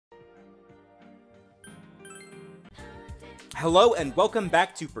Hello and welcome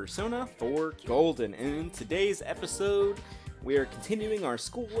back to Persona 4 Golden. And in today's episode, we are continuing our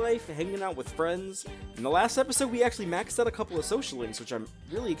school life, hanging out with friends. In the last episode, we actually maxed out a couple of social links, which I'm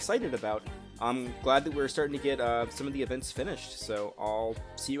really excited about. I'm glad that we're starting to get some of the events finished, so I'll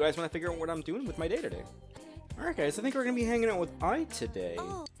see you guys when I figure out what I'm doing with my day today. Alright guys, I think we're going to be hanging out with I today.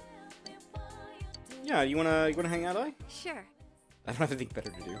 Oh. Yeah, you wanna hang out, I? Sure. I don't have anything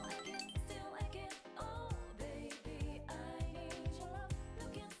better to do.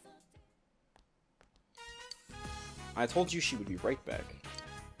 I told you she would be right back.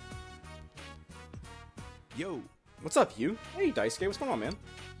 Yo! What's up, you? Hey, Daisuke, what's going on, man?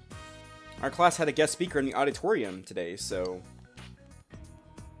 Our class had a guest speaker in the auditorium today, so...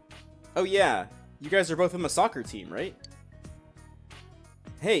 Oh yeah, you guys are both on the soccer team, right?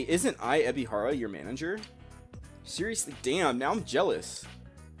 Hey, isn't I Ebihara your manager? Seriously, damn, now I'm jealous.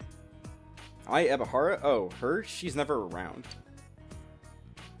 I Ebihara? Oh, her? She's never around.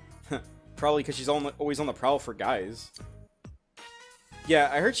 Probably because she's always on the prowl for guys.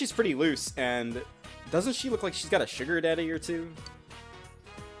 Yeah, I heard she's pretty loose, and doesn't she look like she's got a sugar daddy or two?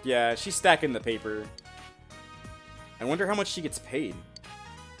 Yeah, she's stacking the paper. I wonder how much she gets paid.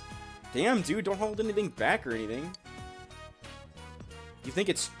 Damn, dude, don't hold anything back or anything. You think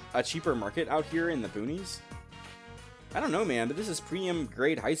it's a cheaper market out here in the boonies? I don't know, man, but this is premium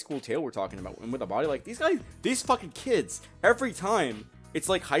grade high school tale we're talking about. And with a body like these guys, these fucking kids, every time, it's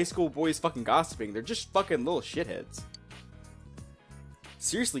like high school boys fucking gossiping. They're just fucking little shitheads.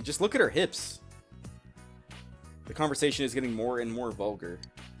 Seriously, just look at her hips. The conversation is getting more and more vulgar.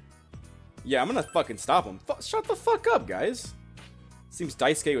 Yeah, I'm gonna fucking stop him. Shut the fuck up, guys. Seems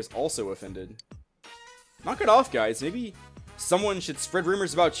Daisuke was also offended. Knock it off, guys. Maybe someone should spread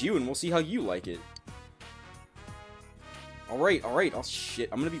rumors about you and we'll see how you like it. Alright. Oh shit,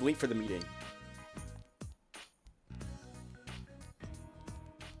 I'm gonna be late for the meeting.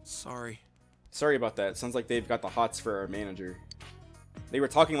 Sorry about that. Sounds like they've got the hots for our manager. They were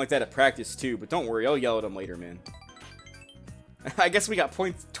talking like that at practice too, but don't worry, I'll yell at them later, man. I guess we got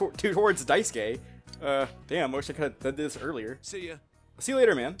points towards Daisuke. Damn, I wish I could have done this earlier. See ya. See you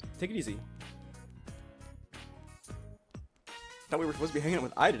later, man. Take it easy. Thought we were supposed to be hanging out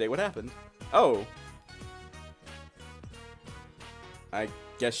with I today. What happened? Oh. I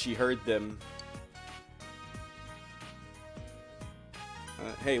guess she heard them.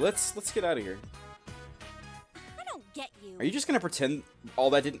 Hey, let's get out of here. I don't get you. Are you just gonna pretend all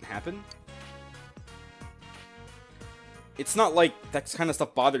that didn't happen? It's not like that kind of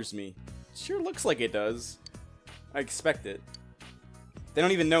stuff bothers me. Sure looks like it does. I expect it. They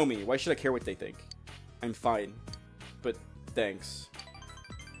don't even know me. Why should I care what they think? I'm fine. But thanks.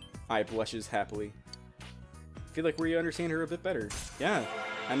 I blushes happily. Feel like we understand her a bit better. Yeah.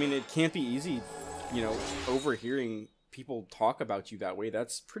 I mean, it can't be easy, you know, overhearing people talk about you that way.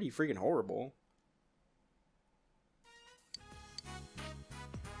 That's pretty freaking horrible.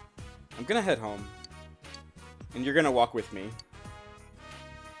 I'm gonna head home. And you're gonna walk with me.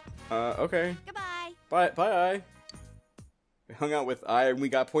 Okay. Goodbye. Bye. We hung out with I and we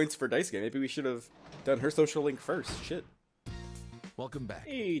got points for Daisuke. Maybe we should have done her social link first. Shit. Welcome back.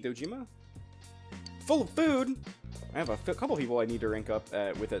 Hey, Dojima. Full of food. I have a couple people I need to rank up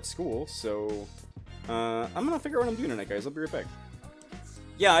with at school, so I'm gonna figure out what I'm doing tonight, guys. I'll be right back.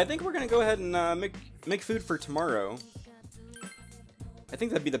 Yeah, I think we're gonna go ahead and make food for tomorrow. I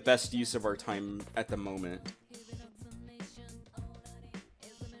think that'd be the best use of our time at the moment.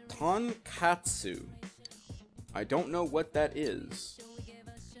 Tonkatsu. I don't know what that is.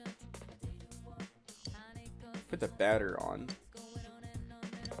 Put the batter on.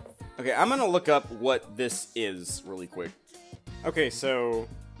 Okay, I'm gonna look up what this is really quick. Okay, so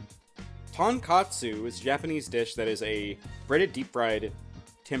tonkatsu is a Japanese dish that is a breaded deep-fried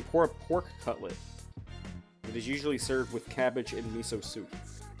tempura pork cutlet. It is usually served with cabbage and miso soup.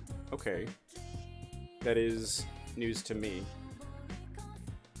 Okay. That is news to me.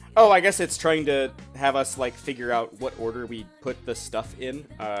 Oh, I guess it's trying to have us, like, figure out what order we put the stuff in.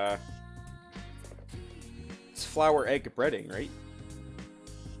 It's flour egg breading, right?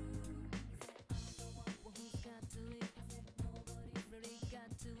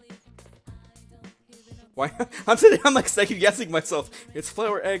 Why? I'm like second guessing myself. It's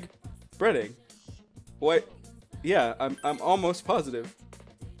flour egg breading. What? Yeah, I'm almost positive.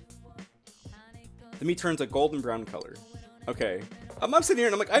 The meat turns a golden brown color. Okay. I'm sitting here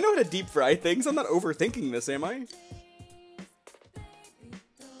and I'm like, I know how to deep fry things. I'm not overthinking this, am I?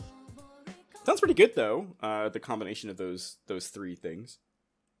 Sounds pretty good though. The combination of those three things.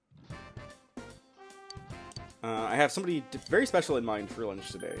 I have somebody very special in mind for lunch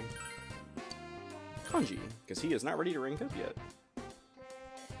today. Kanji, because he is not ready to rank up yet.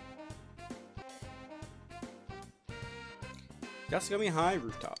 Yasugami High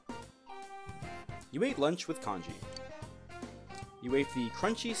Rooftop. You ate lunch with Kanji. You ate the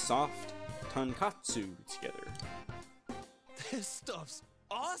crunchy, soft tonkatsu together. This stuff's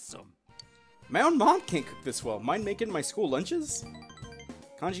awesome. My own mom can't cook this well. Mind making my school lunches?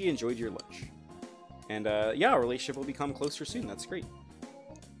 Kanji enjoyed your lunch. And yeah, our relationship will become closer soon. That's great.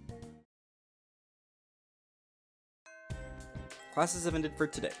 Classes have ended for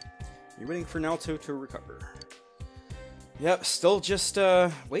today. You're waiting for Naoto to recover. Yep, still just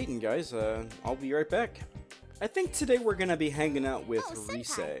waiting, guys. I'll be right back. I think today we're gonna be hanging out with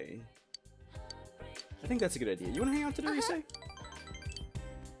Rise. I think that's a good idea. You wanna hang out today, Rise?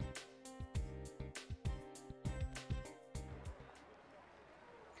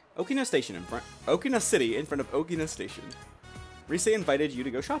 Okina Station in front. Okina City in front of Okina Station. Rise invited you to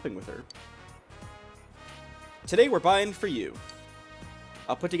go shopping with her. Today we're buying for you.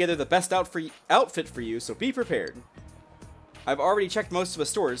 I'll put together the best outfit for you, so be prepared. I've already checked most of the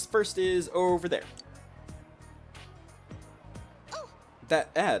stores. First is over there. Oh. That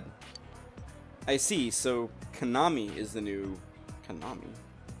ad. I see, so Konami is the new... Konami?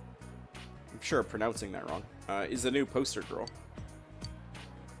 I'm sure I'm pronouncing that wrong. Is the new poster girl.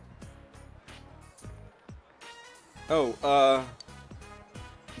 Oh,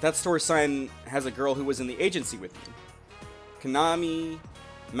 that store sign has a girl who was in the agency with me. Konami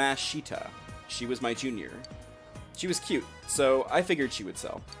Mashita. She was my junior. She was cute, so I figured she would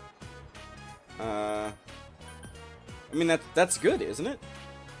sell. I mean, that's good, isn't it?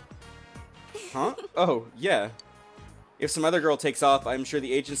 Huh? Oh, yeah. If some other girl takes off, I'm sure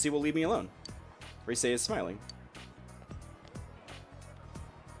the agency will leave me alone. Rise is smiling.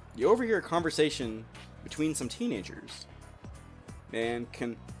 You overhear a conversation between some teenagers. Man,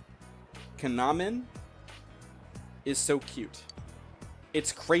 Kanamin is so cute.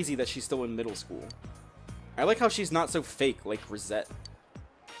 It's crazy that she's still in middle school. I like how she's not so fake like Rosette.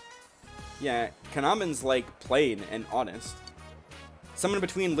 Yeah, Kanamin's like plain and honest. Someone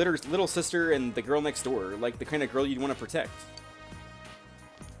between little sister and the girl next door, like the kind of girl you'd want to protect.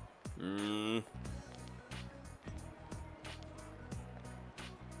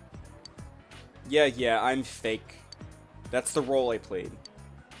 Yeah, I'm fake. That's the role I played.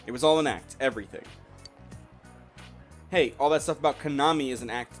 It was all an act, everything. Hey, all that stuff about Konami is an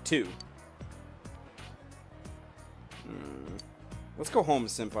act too. Let's go home,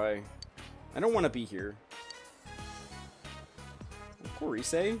 senpai. I don't want to be here.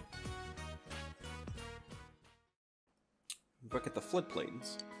 Rise? Look at the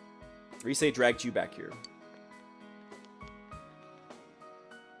floodplains. Rise dragged you back here.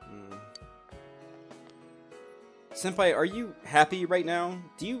 Senpai, are you happy right now?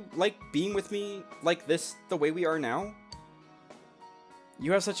 Do you like being with me like this, the way we are now?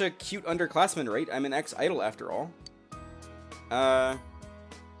 You have such a cute underclassman, right? I'm an ex-idol after all. I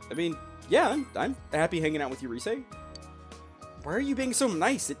mean, yeah, I'm happy hanging out with you, Rise. Why are you being so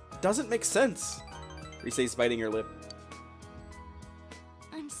nice? It doesn't make sense. Rise's biting her lip.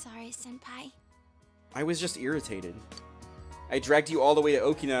 I'm sorry, senpai. I was just irritated. I dragged you all the way to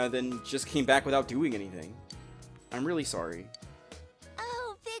Okina, then just came back without doing anything. I'm really sorry.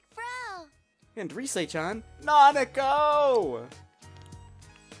 Oh, big bro! And Rise-chan, Nanako!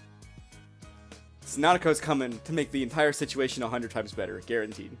 So Nanako's coming to make the entire situation 100 times better,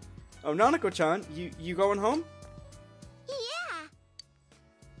 guaranteed. Oh, Nanako-chan, you going home? Yeah!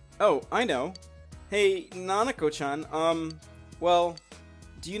 Oh, I know. Hey, Nanako-chan, well,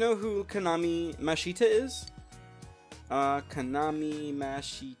 do you know who Konami Mashita is? Konami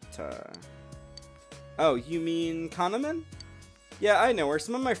Mashita. Oh, you mean Kanaman? Yeah, I know her.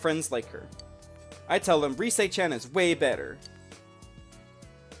 Some of my friends like her. I tell them Rise-chan is way better.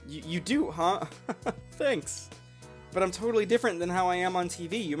 You do, huh? Thanks. But I'm totally different than how I am on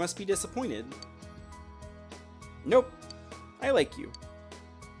TV. You must be disappointed. Nope. I like you.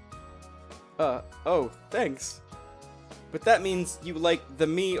 Oh, thanks. But that means you like the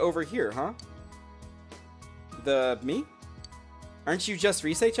me over here, huh? The me? Aren't you just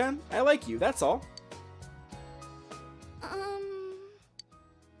Rise-chan? I like you, that's all.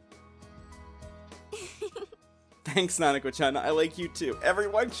 Thanks, Nanako-chan. I like you too.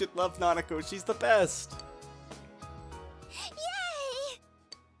 Everyone should love Nanako. She's the best. Yay!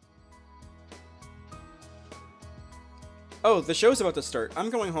 Oh, the show's about to start. I'm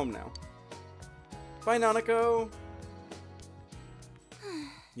going home now. Bye, Nanako.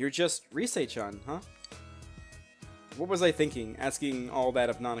 You're just Rise-chan, huh? What was I thinking, asking all that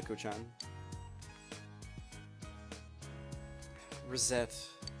of Nanako-chan? Rosette.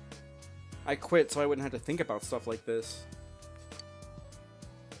 I quit so I wouldn't have to think about stuff like this.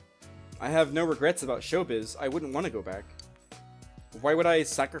 I have no regrets about showbiz. I wouldn't want to go back. Why would I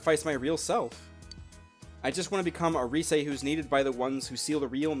sacrifice my real self? I just want to become a Risei who's needed by the ones who seal the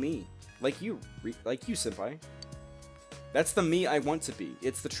real me. Like you, senpai. That's the me I want to be.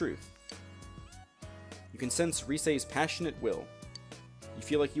 It's the truth. You can sense Risei's passionate will. You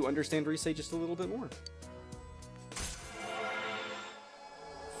feel like you understand Risei just a little bit more.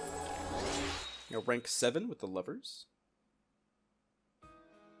 Now rank 7 with the lovers.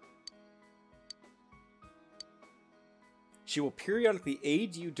 She will periodically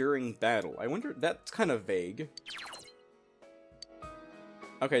aid you during battle. I wonder, that's kind of vague.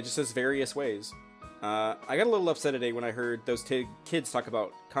 Okay, it just says various ways. I got a little upset today when I heard those kids talk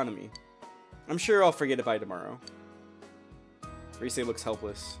about Kanami. I'm sure I'll forget it by tomorrow. Risei looks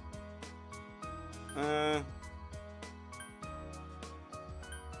helpless. I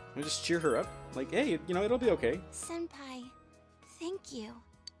just cheer her up. Like, hey, you know, it'll be okay. Senpai, thank you.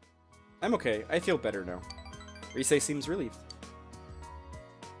 I'm okay. I feel better now. Risei seems relieved.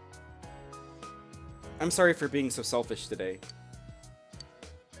 I'm sorry for being so selfish today.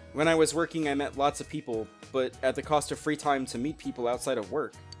 When I was working, I met lots of people, but at the cost of free time to meet people outside of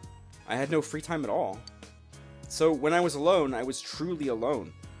work. I had no free time at all. So when I was alone, I was truly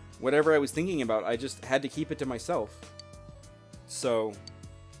alone. Whatever I was thinking about, I just had to keep it to myself. So,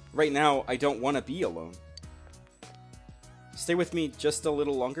 right now, I don't want to be alone. Stay with me just a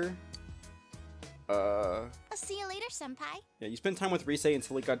little longer? I'll see you later, Senpai. Yeah, you spent time with Risei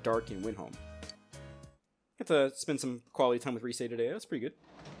until it got dark and went home. Got to spend some quality time with Risei today. That's pretty good.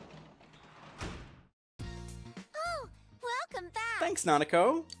 Oh, welcome back. Thanks,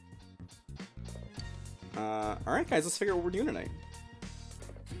 Nanako. Alright guys, let's figure out what we're doing tonight.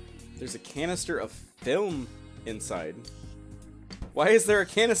 There's a canister of film inside. Why is there a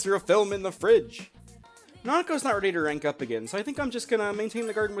canister of film in the fridge? Nanako's not ready to rank up again, so I think I'm just gonna maintain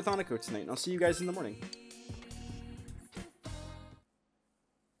the garden with Nanako tonight, and I'll see you guys in the morning.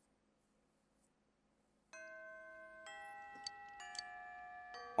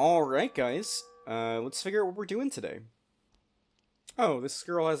 Alright guys, let's figure out what we're doing today. Oh, this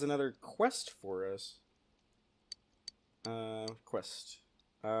girl has another quest for us. Quest.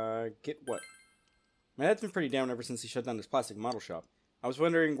 Get what? My dad's been pretty down ever since he shut down his plastic model shop. I was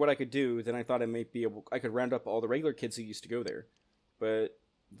wondering what I could do, then I thought I could round up all the regular kids who used to go there. But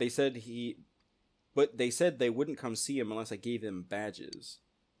they said they wouldn't come see him unless I gave them badges.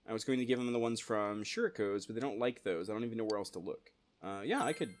 I was going to give them the ones from Shuriko's, but they don't like those. I don't even know where else to look. Yeah,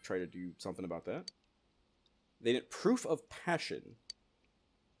 I could try to do something about that. They need proof of passion.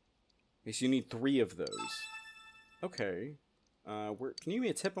 Okay, so you need 3 of those. Okay. Can you give me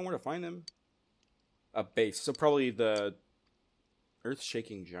a tip on where to find them? A base. So probably the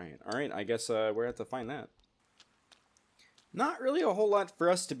Earth-shaking giant. Alright, I guess we're gonna have to find that. Not really a whole lot for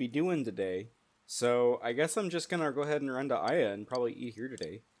us to be doing today. So I guess I'm just gonna go ahead and run to Aya and probably eat here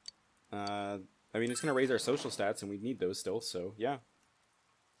today. I mean, it's gonna raise our social stats and we need those still, so yeah.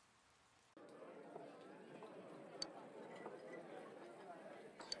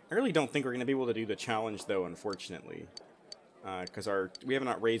 I really don't think we're gonna be able to do the challenge though, unfortunately. Because we have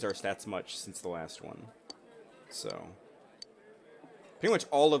not raised our stats much since the last one. So pretty much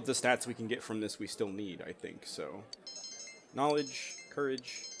all of the stats we can get from this we still need, I think. So knowledge,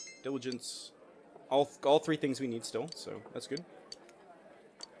 courage, diligence, all 3 things we need still, so that's good.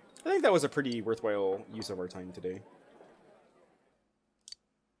 I think that was a pretty worthwhile use of our time today.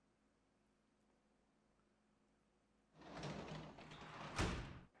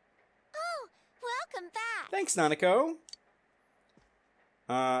 Oh, welcome back. Thanks, Nanako.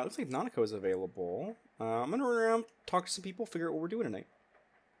 Looks like Nanako is available. I'm gonna run around, talk to some people, figure out what we're doing tonight.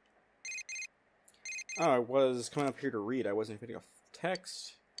 Oh, I was coming up here to read. I wasn't putting a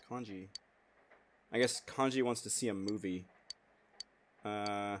text. Kanji. I guess Kanji wants to see a movie.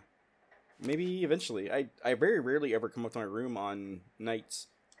 Maybe eventually. I very rarely ever come up to my room on nights.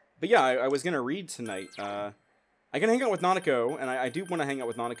 But yeah, I was gonna read tonight. I can hang out with Nanako, and I do want to hang out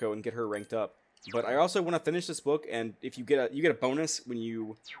with Nanako and get her ranked up. But I also want to finish this book, and if you get a bonus when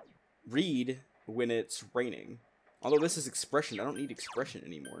you read when it's raining. Although this is expression, I don't need expression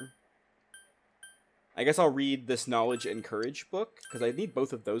anymore. I guess I'll read this knowledge and courage book, because I need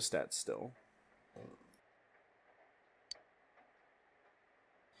both of those stats still.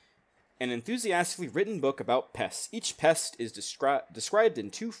 An enthusiastically written book about pests. Each pest is described in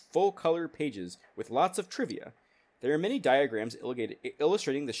 2 full-color pages with lots of trivia. There are many diagrams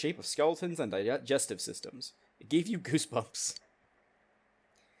illustrating the shape of skeletons and digestive systems. It gave you goosebumps.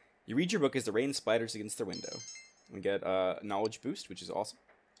 You read your book as the rain splatters against the window. We get a knowledge boost, which is awesome.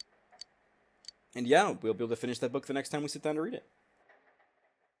 And yeah, we'll be able to finish that book the next time we sit down to read it.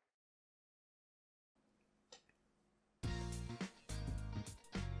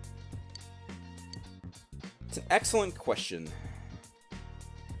 It's an excellent question.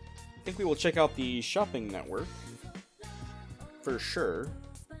 I think we will check out the shopping network. For sure.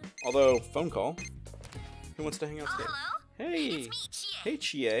 Although, phone call. Who wants to hang out today? Hey! Hey,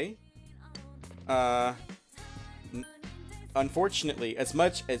 Chie. Unfortunately, as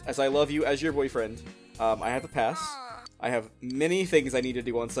much as I love you as your boyfriend, I have to pass. I have many things I need to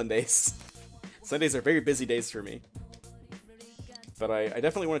do on Sundays. Sundays are very busy days for me. But I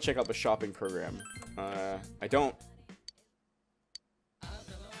definitely want to check out the shopping program. I don't...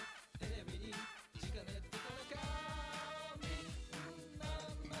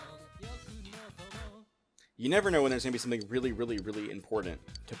 You never know when there's going to be something really, really, really important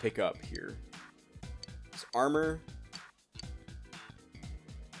to pick up here. It's armor.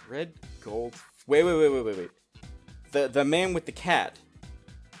 Red, gold... Wait. The man with the cat.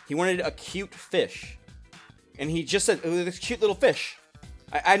 He wanted a cute fish. And he just said, oh, this cute little fish.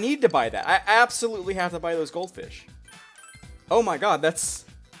 I need to buy that. I absolutely have to buy those goldfish. Oh my god, that's...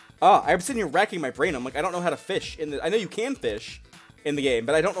 I'm sitting here racking my brain. I'm like, I don't know how to fish. I know you can fish in the game,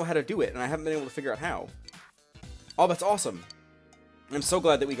 but I don't know how to do it. And I haven't been able to figure out how. Oh, that's awesome. I'm so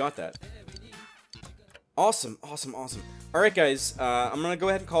glad that we got that. Awesome. Alright, guys. I'm going to go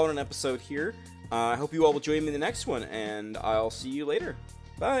ahead and call it an episode here. I hope you all will join me in the next one, and I'll see you later.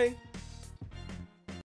 Bye!